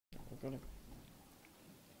got it.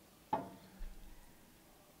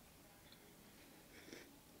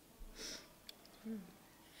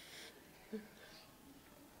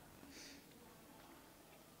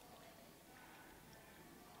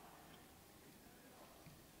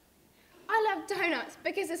 I love donuts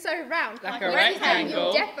because they're so round. Like a rectangle.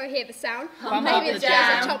 You'll definitely hear the sound. Pump up Maybe the the jazz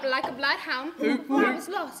jam. are top like a bloodhound. I was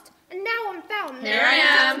lost, and now I'm found. Here I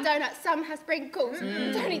am. Donuts, some have sprinkles.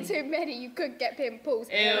 Don't need too many, you could get pimples.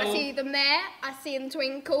 Ew. I see them there, I see them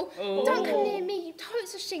twinkle. Ooh. Don't come near me, you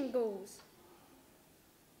totes of shingles.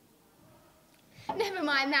 Never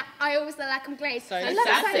mind that, I always like them glazed. So I love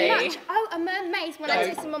sassy. it so much. Oh, I'm amazed when I Go.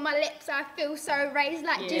 taste them on my lips. I feel so raised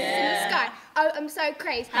like Jesus in the Yeah. sky. Oh, I'm so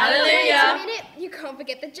crazy. Hallelujah. Wait a minute, you can't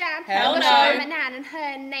forget the jam. Hell I've no. got my nan and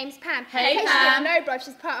her name's Pam. Hey, In case Pam. you didn't know, bro,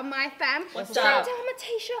 she's part of my fam. What's Down up? my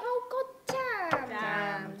t-shirt, oh god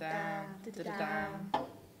damn. Damn.